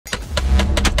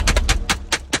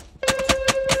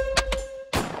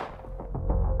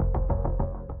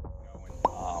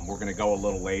going to go a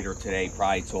little later today,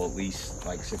 probably till at least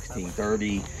like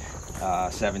 16:30,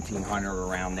 1700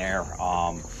 around there.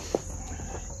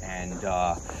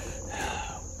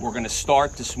 We're going to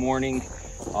start this morning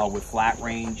with flat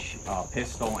range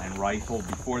pistol and rifle.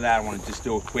 Before that, I want to just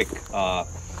do a quick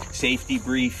safety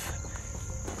brief.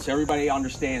 So everybody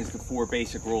understands the 4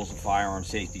 basic rules of firearm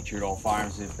safety. Treat all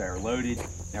firearms if they are loaded.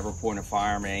 Never point a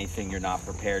firearm at anything you're not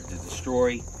prepared to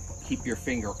destroy. Keep your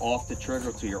finger off the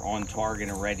trigger till you're on target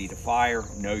and ready to fire.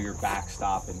 Know your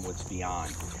backstop and what's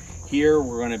beyond. Here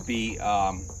we're going to be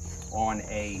on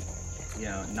a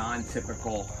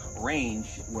non-typical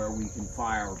range where we can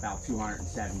fire about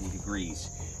 270 degrees.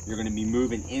 You're going to be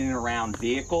moving in and around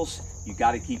vehicles. You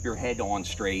got to keep your head on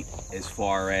straight as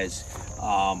far as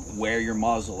where your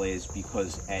muzzle is,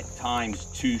 because at times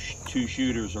two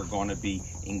shooters are going to be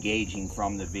engaging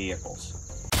from the vehicles.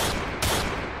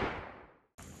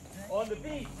 On the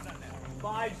beat,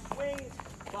 5 swings,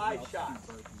 5 shots.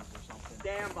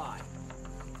 Stand by.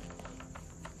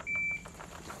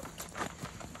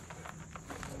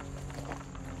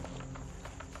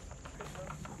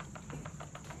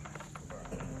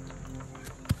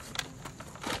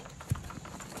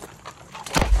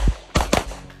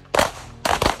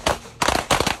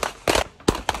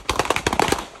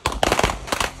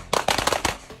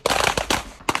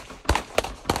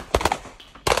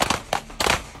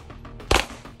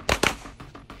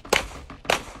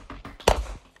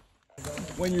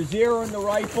 When you're zeroing the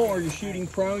rifle or you're shooting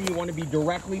prone, you want to be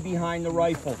directly behind the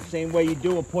rifle, same way you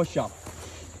do a push-up.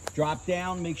 Drop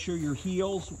down, make sure your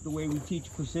heels, the way we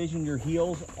teach precision, your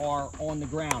heels are on the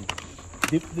ground.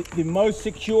 The most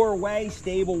secure way,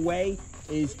 stable way,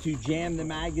 is to jam the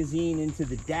magazine into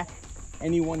the deck.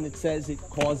 Anyone that says it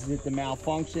causes it to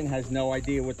malfunction has no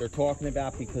idea what they're talking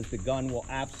about, because the gun will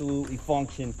absolutely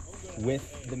function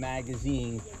with the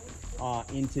magazine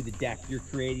into the deck. You're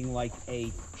creating like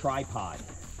a tripod.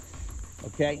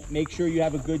 Okay, make sure you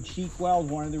have a good cheek weld.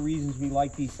 One of the reasons we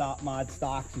like these SUBMOA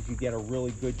stocks is you get a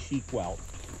really good cheek weld.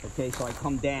 Okay, so I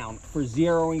come down for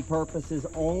zeroing purposes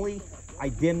only. I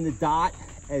dim the dot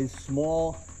as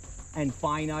small and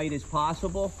finite as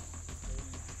possible.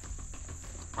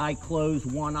 I close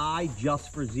one eye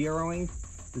just for zeroing,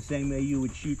 the same way you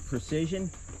would shoot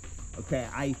precision. Okay,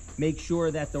 I make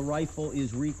sure that the rifle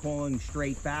is recoiling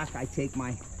straight back. I take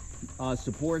my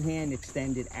support hand,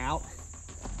 extend it out,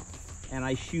 and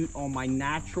I shoot on my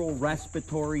natural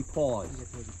respiratory pause.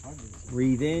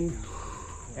 Breathe in,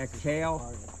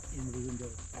 exhale,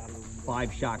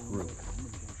 5-shot group.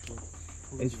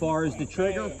 As far as the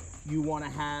trigger, you want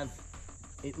to have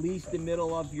at least the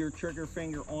middle of your trigger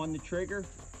finger on the trigger,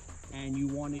 and you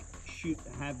want to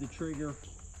have the trigger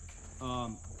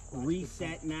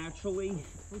reset naturally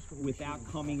without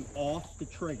coming off the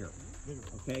trigger.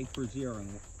 Okay, for zeroing.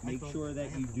 Make sure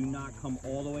that you do not come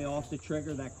all the way off the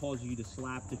trigger. That causes you to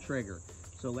slap the trigger.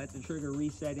 So let the trigger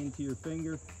reset into your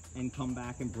finger and come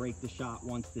back and break the shot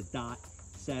once the dot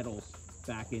settles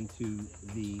back into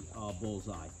the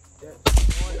bullseye.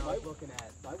 One I was looking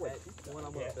at, one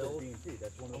I'm gonna build.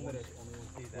 That's one I'm gonna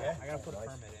see that. I gotta put a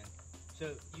permit in. So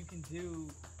you can do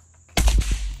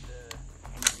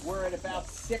We're at about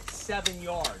 6-7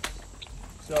 yards.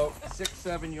 So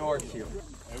 6-7 yards here.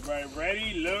 Everybody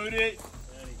ready? Loaded?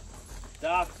 Ready.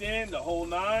 Docked in, the whole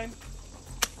 9.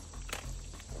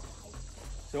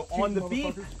 So on the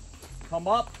beat, come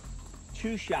up,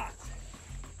 2 shots.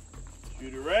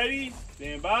 Shooter ready?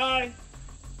 Stand by.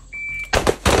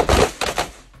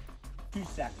 2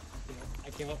 seconds. I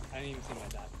came up, I didn't even see my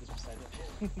dot. Just beside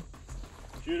it.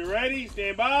 Shooter ready?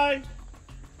 Stand by.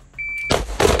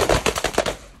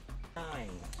 9.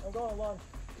 I'm going long.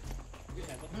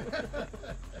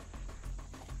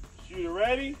 Shooter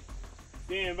ready?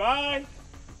 Stand by.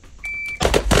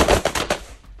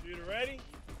 Shooter ready?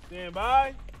 Stand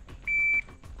by.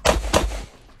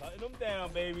 Button them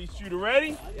down, baby. Shooter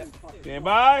ready? Yep. Stand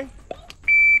by.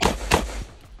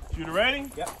 Shooter ready?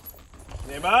 Yep.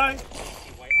 Stand by.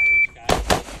 White Irish guy.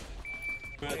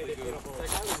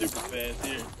 Super fast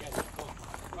here.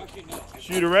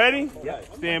 Shooter ready?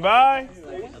 Yep. Stand by.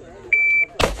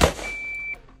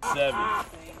 7. All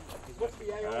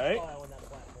right.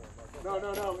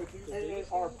 No.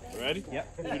 Ready? Yep.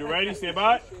 Shooter ready? Stand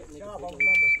by.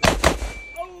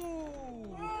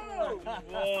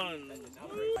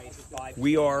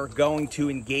 We are going to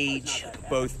engage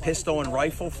both pistol and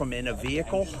rifle from in a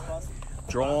vehicle,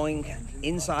 drawing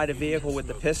inside a vehicle with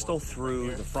the pistol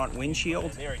through the front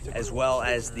windshield, as well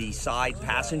as the side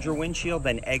passenger windshield,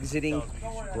 then exiting,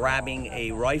 grabbing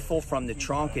a rifle from the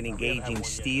trunk and engaging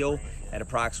steel at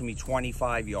approximately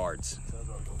 25 yards.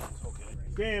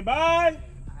 Stand by.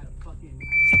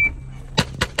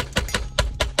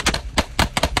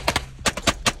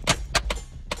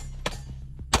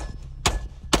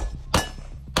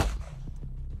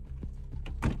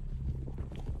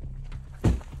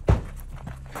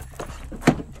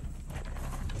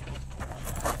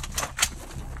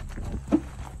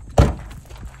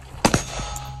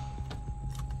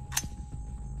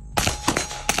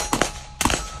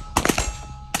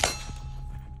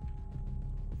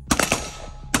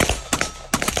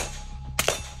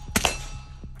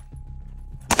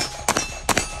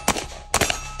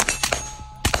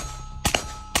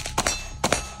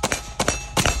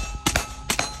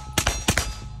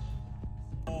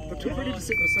 too pretty to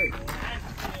sit in the safe.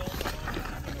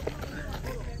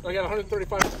 I got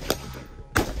 135.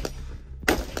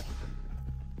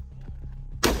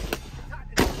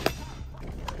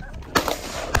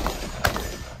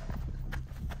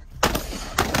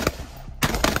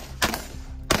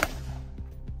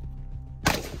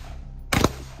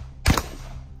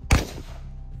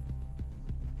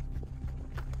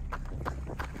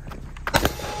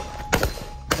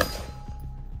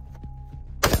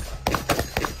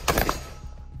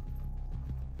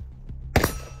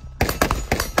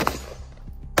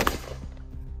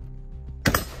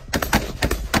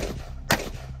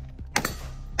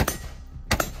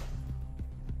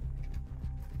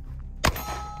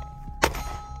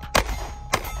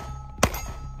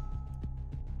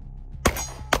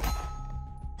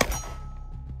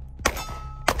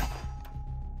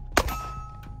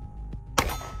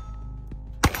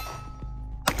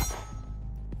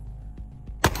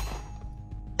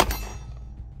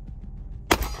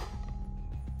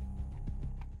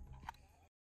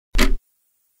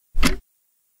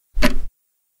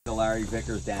 Larry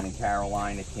Vickers down in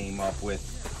Carolina came up with,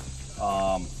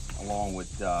 along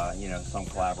with you know, some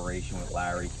collaboration with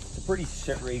Larry. It's a pretty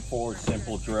straightforward,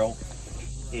 simple drill.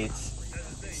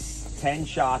 It's 10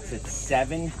 shots at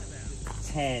 7,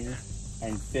 10,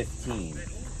 and 15.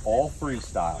 All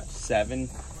freestyle. 7,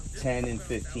 10, and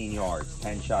 15 yards.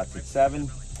 10 shots at 7,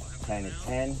 10 at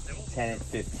 10, 10 at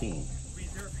 15.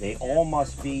 They all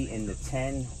must be in the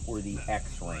 10 or the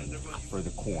X range for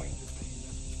the coin.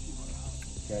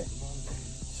 Okay.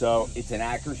 So it's an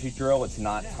accuracy drill. It's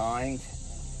not timed.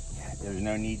 There's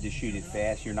no need to shoot it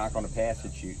fast. You're not going to pass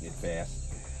it shooting it fast.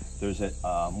 There's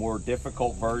a more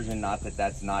difficult version, not that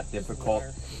that's not difficult,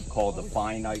 called the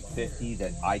Finite 50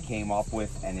 that I came up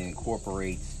with, and it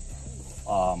incorporates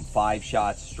 5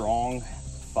 shots strong,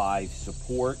 5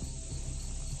 support,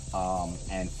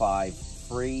 and 5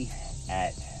 free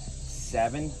at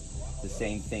 7. The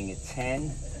same thing at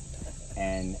 10.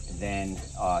 And then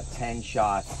 10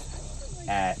 shots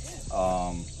at,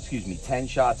 10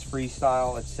 shots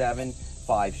freestyle at 7,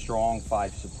 5 strong,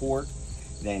 5 support,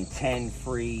 then 10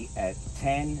 free at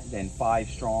 10, then 5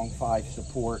 strong, 5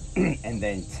 support, and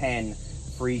then 10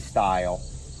 freestyle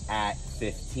at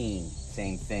 15.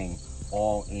 Same thing,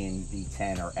 all in the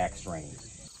 10 or X range.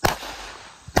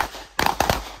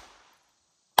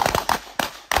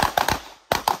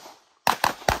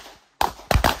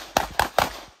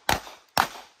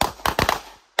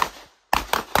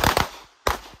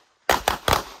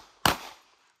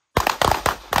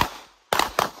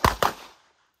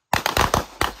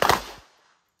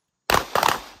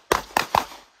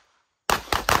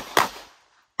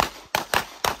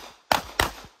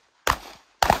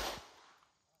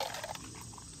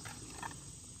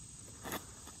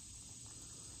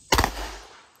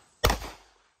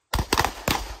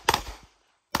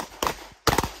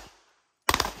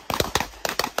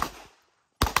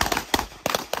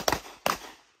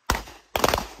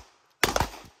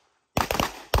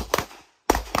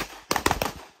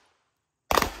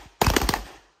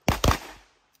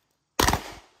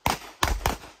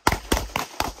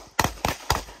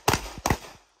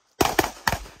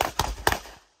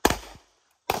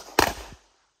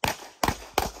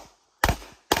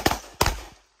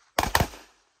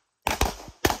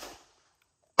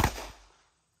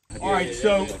 All right,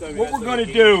 so what we're going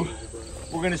to do,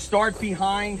 we're going to start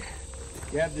behind.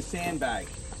 You have the sandbag.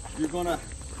 You're going to,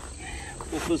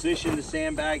 we'll position the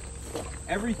sandbag.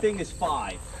 Everything is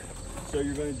 5. So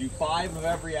you're going to do 5 of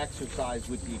every exercise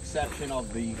with the exception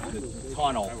of the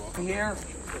tunnel. Here,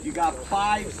 you got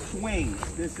 5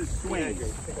 swings. This is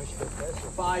swings.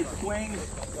 5 swings,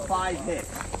 5 hits.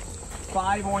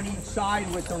 5 on each side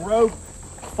with the rope,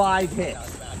 5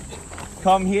 hits.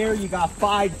 Come here, you got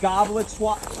 5 goblet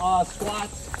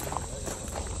squats,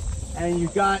 and you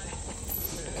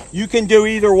can do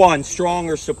either one, strong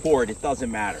or support, it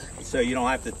doesn't matter. So you don't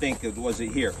have to think, was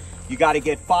it here? You got to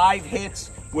get 5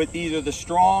 hits with either the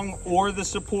strong or the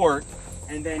support,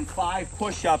 and then 5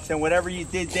 push-ups, and whatever you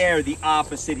did there, the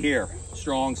opposite here,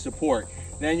 strong support.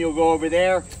 Then you'll go over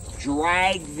there,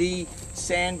 drag the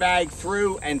sandbag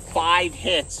through, and 5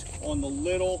 hits on the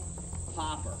little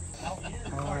hopper.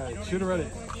 All right, shooter ready.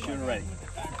 Shooter ready.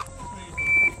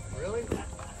 Really?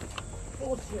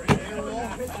 Bullshit.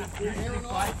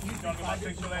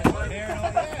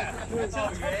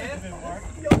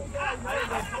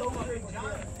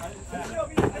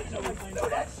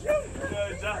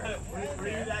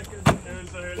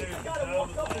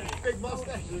 Big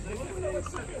mustache.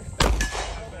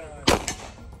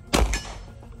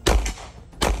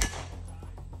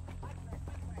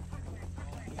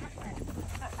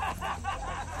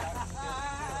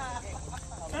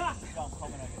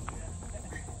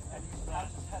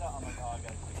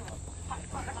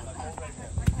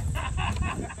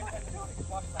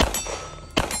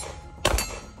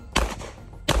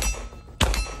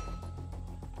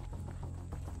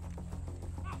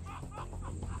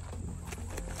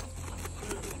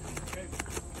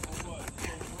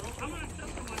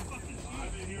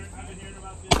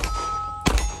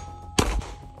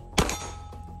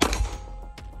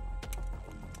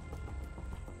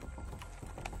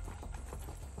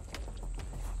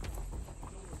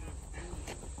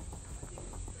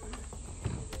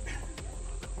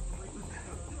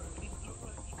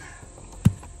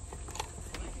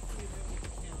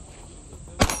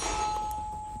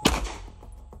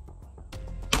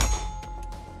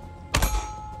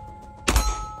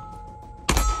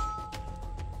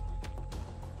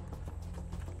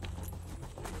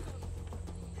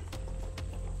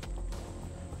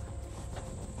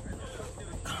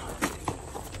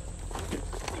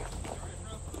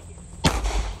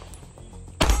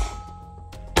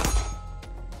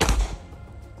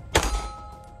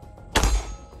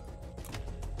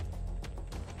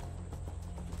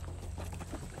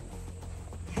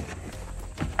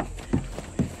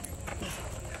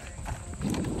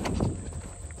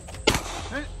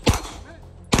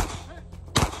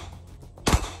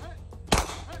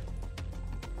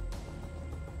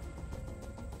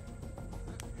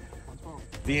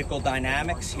 Vehicle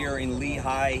dynamics here in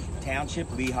Lehigh Township,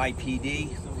 Lehigh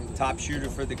PD. Top shooter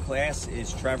for the class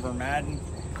is Trevor Madden.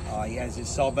 He has his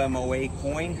SUBMOA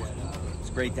coin.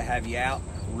 It's great to have you out.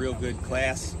 Real good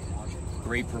class.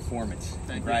 Great performance.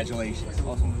 Congratulations.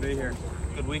 Awesome to be here.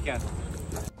 Good weekend.